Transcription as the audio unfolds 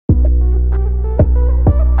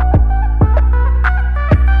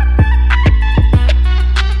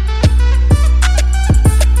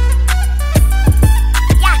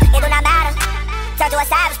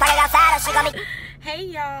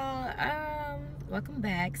welcome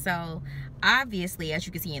back. So obviously, as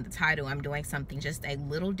you can see in the title, I'm doing something just a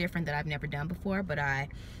little different that I've never done before, but I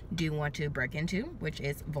do want to break into, which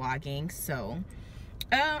is vlogging. So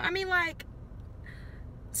I mean, like,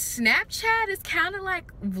 Snapchat is kind of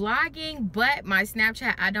like vlogging, but my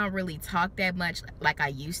Snapchat, I don't really talk that much like I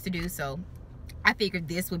used to do. So I figured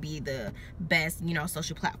this would be the best, you know,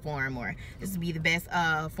 social platform, or this would be the best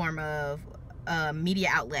form of media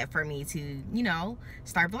outlet for me to, you know,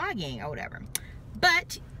 start vlogging or whatever.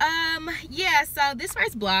 But yeah, so this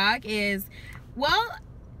first vlog is, well,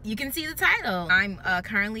 you can see the title. I'm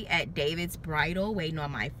currently at David's Bridal waiting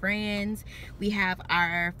on my friends. We have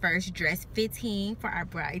our first dress fitting for our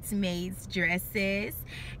bridesmaids dresses,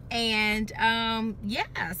 and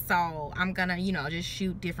yeah, so I'm gonna, you know, just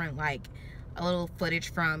shoot different, like, a little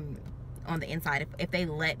footage from on the inside if they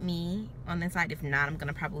let me on the inside. If not, I'm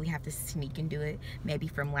gonna probably have to sneak and do it, maybe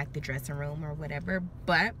from like the dressing room or whatever.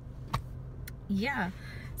 But yeah,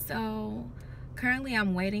 so currently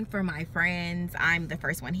I'm waiting for my friends. I'm the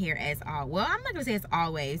first one here, as all, well, I'm not gonna say as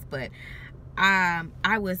always, but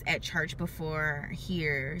I was at church before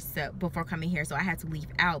here, so before coming here, so I had to leave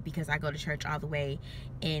out because I go to church all the way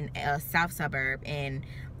in a south suburb, and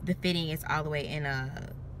the fitting is all the way in a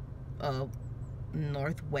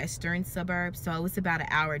northwestern suburb, so it was about an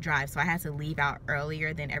hour drive. So I had to leave out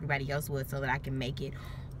earlier than everybody else would so that I can make it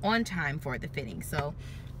on time for the fitting. So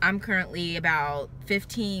I'm currently about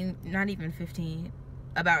 15, not even 15,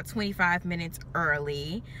 about 25 minutes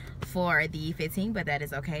early for the fitting, but that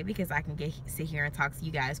is okay because I can sit here and talk to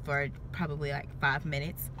you guys for probably like 5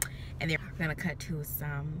 minutes, and then we're gonna cut to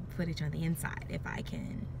some footage on the inside if I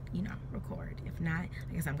can, you know, record. If not,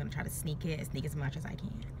 I guess I'm gonna try to sneak as much as I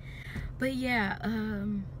can. But yeah,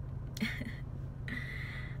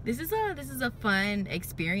 this is a fun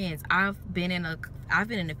experience. I've been in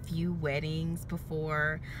a few weddings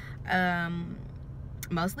before,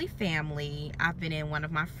 mostly family. I've been in one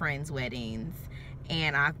of my friends' weddings,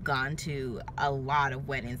 and I've gone to a lot of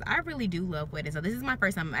weddings. I really do love weddings. So this is my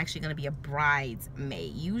first time I'm actually going to be a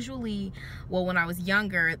bridesmaid. Usually, well, when I was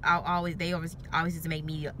younger, they always used to make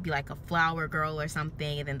me be like a flower girl or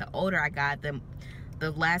something. And then the older I got,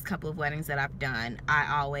 the last couple of weddings that I've done,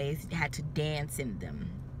 I always had to dance in them.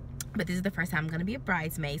 But this is the first time I'm going to be a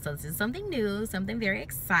bridesmaid, so this is something new, something very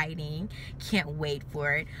exciting. Can't wait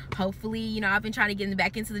for it. Hopefully, you know, I've been trying to get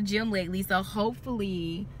back into the gym lately, so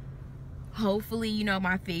hopefully, you know,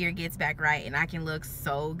 my figure gets back right and I can look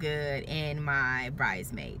so good in my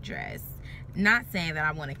bridesmaid dress. Not saying that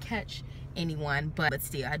I want to catch anyone, but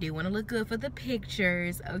still, I do want to look good for the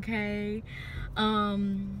pictures, okay?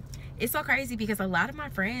 It's so crazy because a lot of my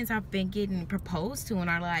friends have been getting proposed to and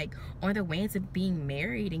are like on their way into being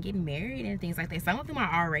married and getting married and things like that. Some of them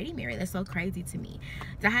are already married. That's so crazy to me.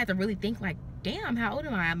 So I had to really think, like, damn, how old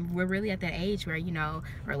am I? We're really at that age where, you know,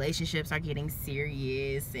 relationships are getting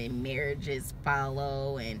serious and marriages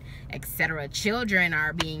follow and etc. Children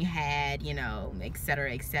are being had, you know,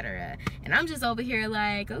 etc., etc. And I'm just over here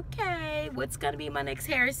like, okay, what's gonna be my next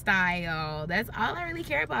hairstyle? That's all I really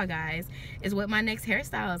care about, guys, is what my next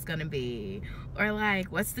hairstyle is gonna be, or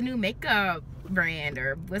like what's the new makeup brand,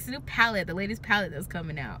 or what's the new palette, the latest palette that's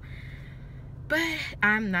coming out. But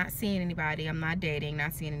I'm not seeing anybody. I'm not dating,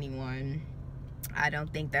 not seeing anyone. I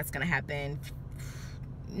don't think that's gonna happen.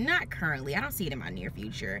 Not currently. I don't see it in my near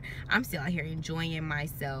future. I'm still out here enjoying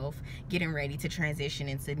myself, getting ready to transition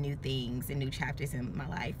into new things and new chapters in my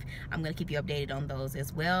life. I'm gonna keep you updated on those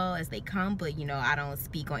as well as they come, but you know, I don't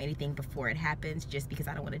speak on anything before it happens just because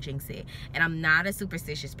I don't want to jinx it. And I'm not a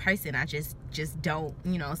superstitious person. I just don't,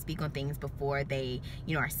 you know, speak on things before they,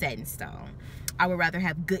 you know, are set in stone. I would rather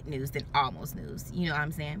have good news than almost news, you know what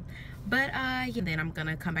I'm saying? But yeah, then I'm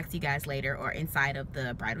gonna come back to you guys later, or inside of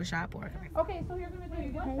the bridal shop, or okay. So here's what I'm gonna do.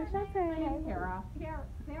 You go Sarah. Sarah? Yeah,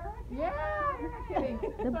 you're not kidding.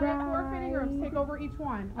 The so I have 4 fitting rooms. Take over each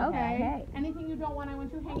one. Okay. Okay. Anything you don't want, I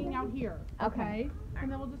want you hanging out here. Okay.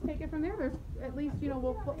 And then we'll just take it from there. There's at least, you know,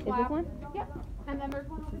 we'll flip flop. Is this one? Yep. And then there's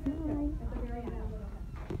one over here. Nice. At the very end.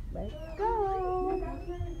 Let's go.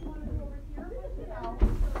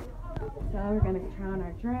 So we're gonna try on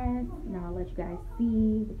our dress. Now I'll let you guys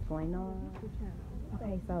see what's going on.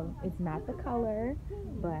 Okay, so it's not the color,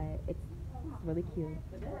 but it's really cute.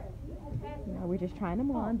 You know, we're just trying them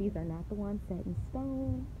on. These are not the ones set in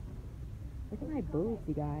stone. Look at my boobs,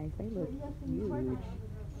 you guys. They look huge.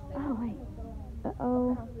 Oh wait.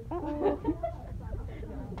 Uh-oh. Uh-oh.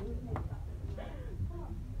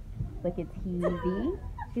 Look at TV.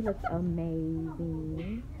 She looks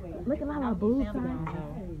amazing. Look at my boobs,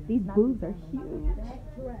 guys. These boobs are huge.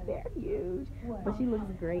 They're huge. But she looks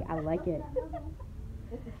great. I like it.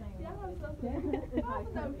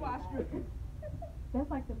 That's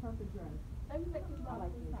like the perfect dress. I like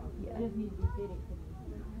this. Yeah. Just need to be fitted to me.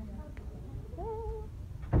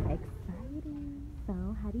 Exciting. So,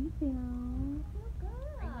 how do you feel?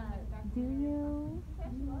 Do you?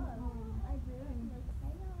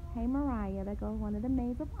 Hey, Mariah, there goes one of the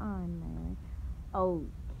maids of honor. Okay.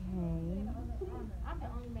 I'm the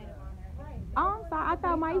only maid of honor. Oh, I'm sorry. I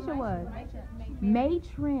thought Maisha was.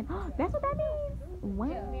 Matron. That's what that means? Wow.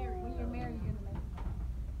 When you're married, you're the maid.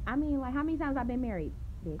 I mean, like, how many times I've been married,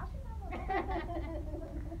 bitch?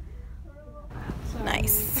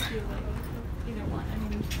 Nice.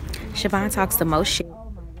 Siobhan talks the most shit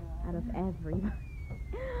Out of everybody.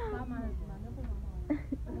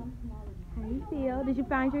 How you feel? Did you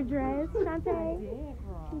find your dress, Shantae? Yeah,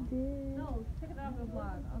 girl. She did. No, check it out the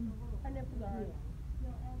vlog. I never saw it.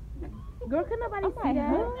 Girl, can nobody see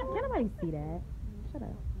that? Can nobody see that? Shut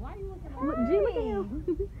up. Why are you looking like Look, that? G, look at him.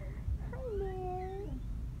 Hi, man.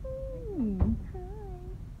 Hi.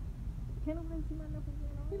 Can nobody see my nipples?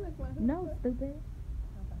 He looks like No, stupid.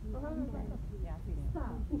 Yeah, I see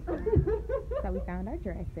that. So we found our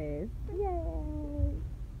dresses. Yay.